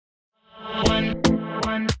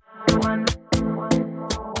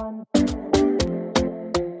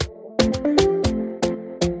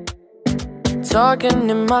talking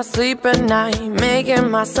in my sleep at night, making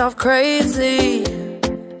myself crazy.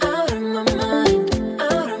 Out of my mind,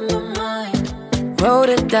 out of my mind. Wrote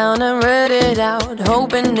it down and read it out,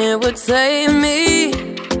 hoping it would save me.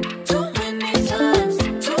 Too many times,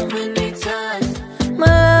 too many times.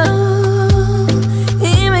 My love,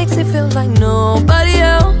 he makes me feel like nobody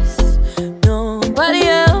else, nobody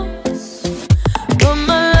else. But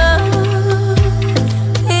my love,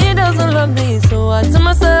 he doesn't love me, so I tell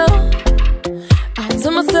myself,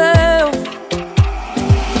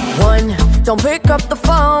 one, don't pick up the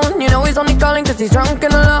phone, you know he's only calling cause he's drunk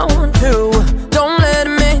and alone. Two, don't let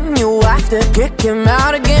him in, you have to kick him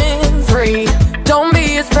out again. Three, don't be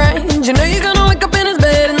his friend, you know you're gonna wake up in his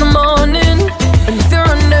bed in the morning. And if you're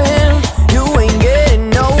under him, you ain't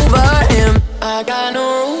getting over him. I got no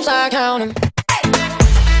rules, I count him.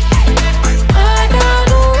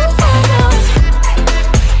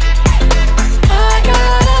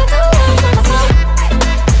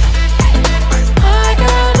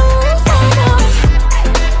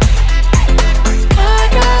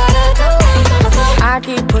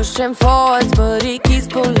 Pushing forwards, but he keeps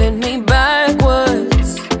pulling me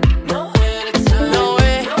backwards. Nowhere to turn,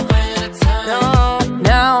 nowhere to turn. No,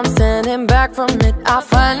 now I'm standing back from it, I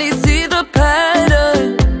finally see the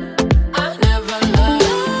pattern. I never loved,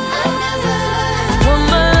 but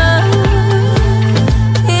my love,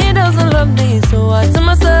 he doesn't love me, so I tell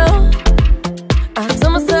myself,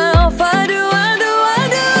 I do.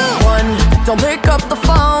 One, don't pick up the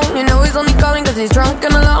phone, you know he's only calling cause he's drunk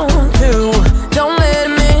and alone. Two, don't let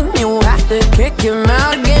him in, you have to kick him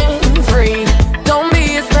out again. Three, don't be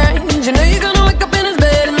his friend, you know you're gonna wake up in his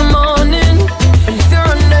bed in the morning. And if you're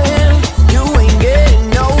under him, you ain't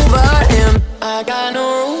getting over him. I got no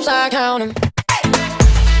rules, I count him.